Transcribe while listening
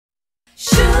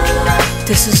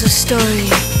This is a story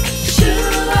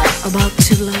about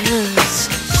two lovers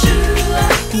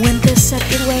who went their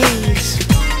separate ways.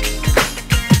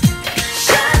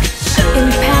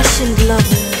 Impassioned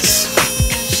lovers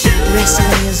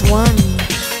wrestling as one,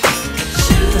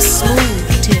 the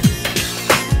smooth tip.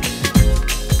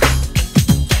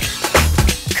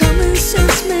 Common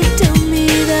sense may tell me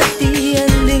that the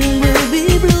ending will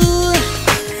be blue.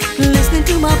 Listening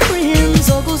to my friends,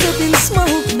 all goes up in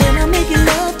smoke when I'm making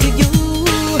love to you.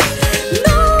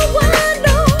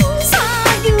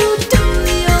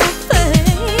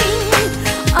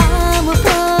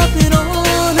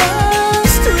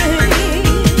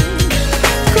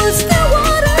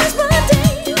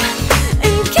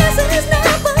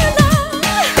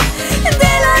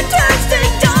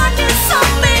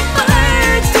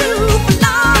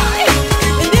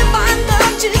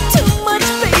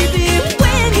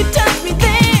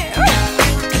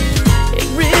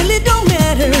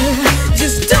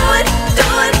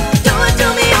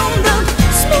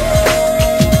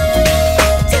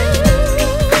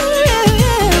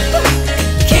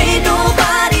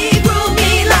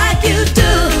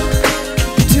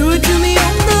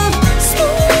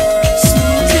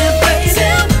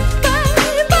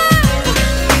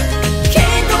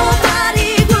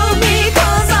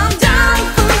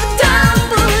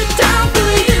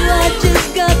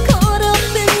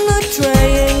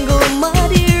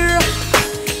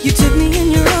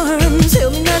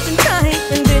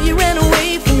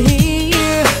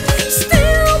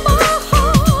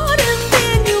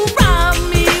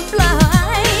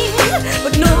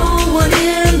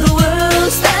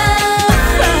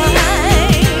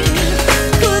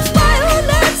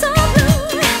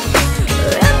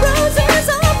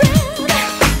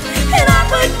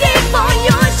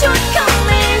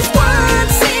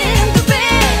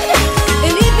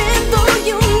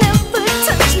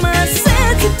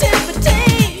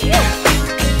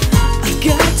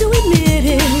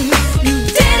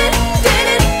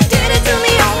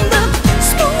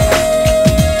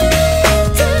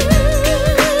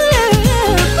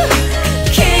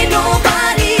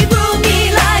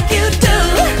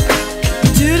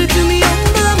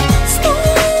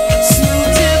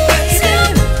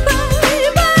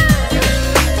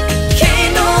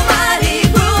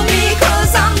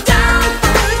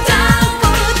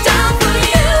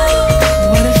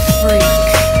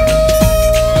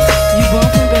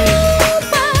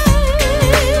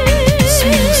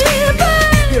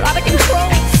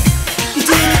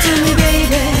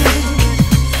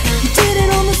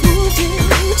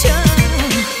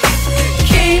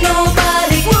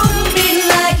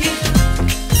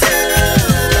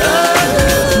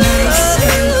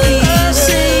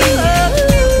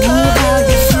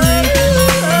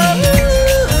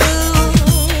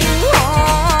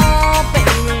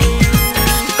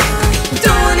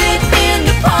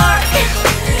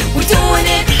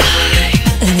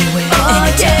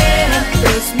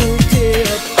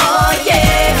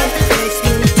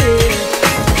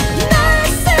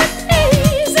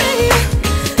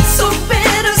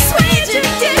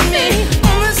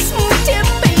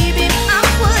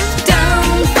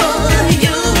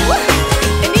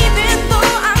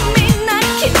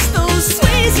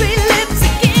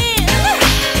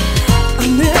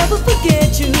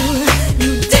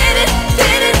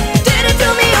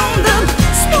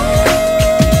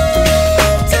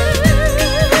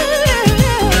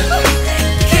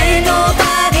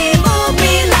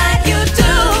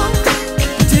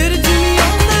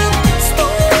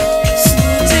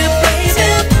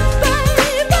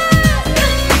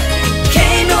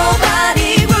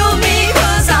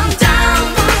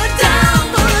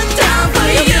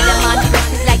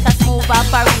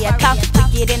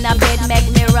 In a bed, make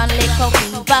me run little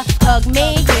fever. Hug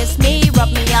me, kiss me,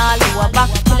 rub me all over.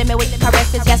 Killing me with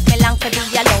caresses, yes, me long to be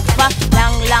a lover.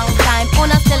 Long, long time,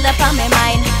 una still up on my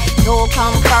mind. You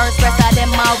come first, rest of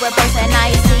them all reverse. And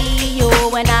I see you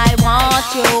when I want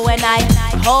you, and I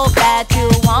hope that you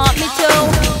want me to.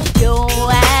 You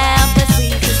have the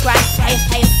sweetest cry,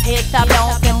 hit up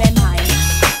down in my mind.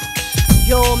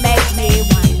 You make me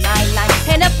wine, line.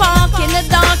 In the park, in the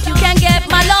dark, you can get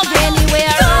my love.